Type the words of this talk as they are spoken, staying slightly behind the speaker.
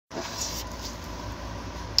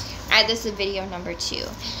add this to video number 2.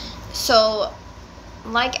 So,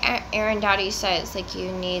 like Aaron Doughty says, like,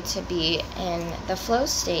 you need to be in the flow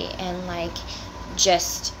state and, like,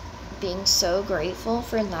 just being so grateful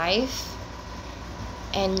for life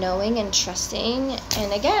and knowing and trusting.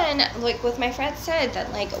 And again, like what my friend said,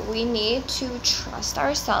 that, like, we need to trust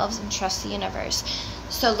ourselves and trust the universe.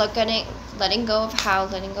 So letting go of how,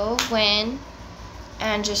 letting go of when,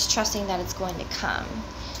 and just trusting that it's going to come.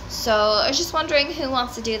 So I was just wondering who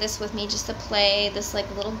wants to do this with me, just to play this, like,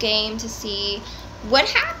 little game to see what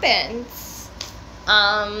happens.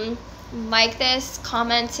 Like this,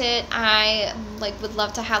 comment it. I, like, would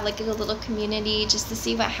love to have, like, a little community just to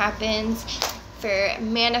see what happens for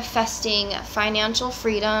manifesting financial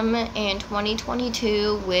freedom in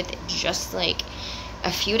 2022 with just, like,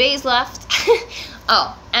 a few days left.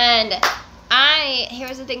 Oh, and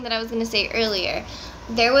here's the thing that I was going to say earlier.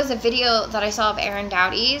 There was a video that I saw of Aaron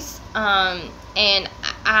Doughty's, and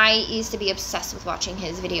I used to be obsessed with watching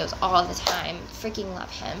his videos all the time. Freaking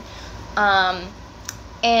love him.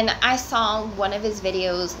 And I saw one of his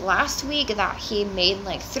videos last week that he made,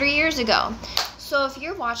 like, 3 years ago. So if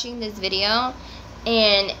you're watching this video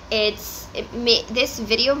and this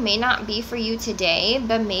video may not be for you today,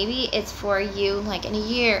 but maybe it's for you, like, in a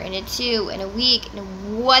year, in a 2, in a week, in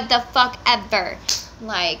what the fuck ever.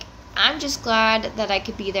 Like, I'm just glad that I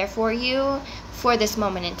could be there for you for this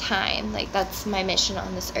moment in time. Like, that's my mission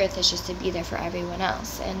on this earth, is just to be there for everyone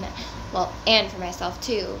else, and, well, and for myself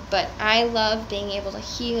too. But I love being able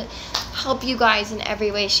to help you guys in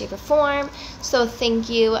every way, shape, or form. So thank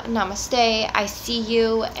you. Namaste. I see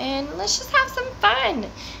you, and let's just have some fun.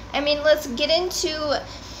 I mean, let's get into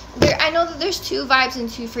I know that there's 2 vibes and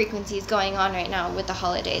 2 frequencies going on right now with the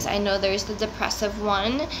holidays. I know there's the depressive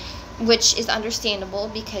one, which is understandable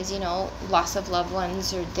because, you know, loss of loved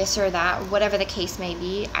ones or this or that, whatever the case may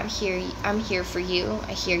be. I'm here for you.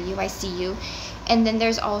 I hear you. I see you. And then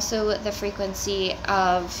there's also the frequency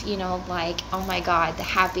of, you know, like, oh my God, the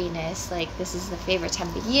happiness. Like, this is the favorite time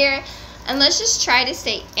of the year. And let's just try to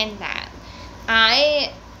stay in that.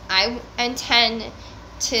 I intend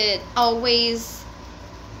to always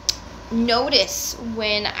notice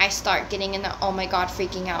when I start getting in the oh my God,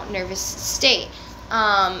 freaking out, nervous state.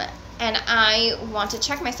 And I want to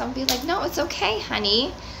check myself and be like, no, it's okay,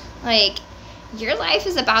 honey. Like, your life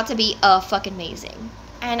is about to be fucking amazing.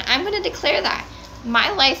 And I'm going to declare that.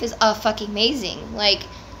 My life is fucking amazing. Like,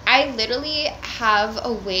 I literally have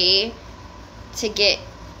a way to get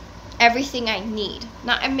everything I need.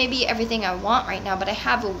 Not maybe everything I want right now, but I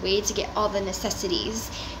have a way to get all the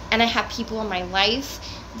necessities. And I have people in my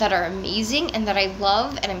life that are amazing and that I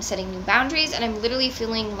love, and I'm setting new boundaries, and I'm literally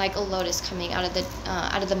feeling like a lotus coming out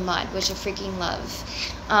of the mud, which I freaking love.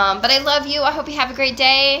 But I love you. I hope you have a great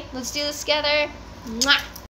day. Let's do this together. Mwah!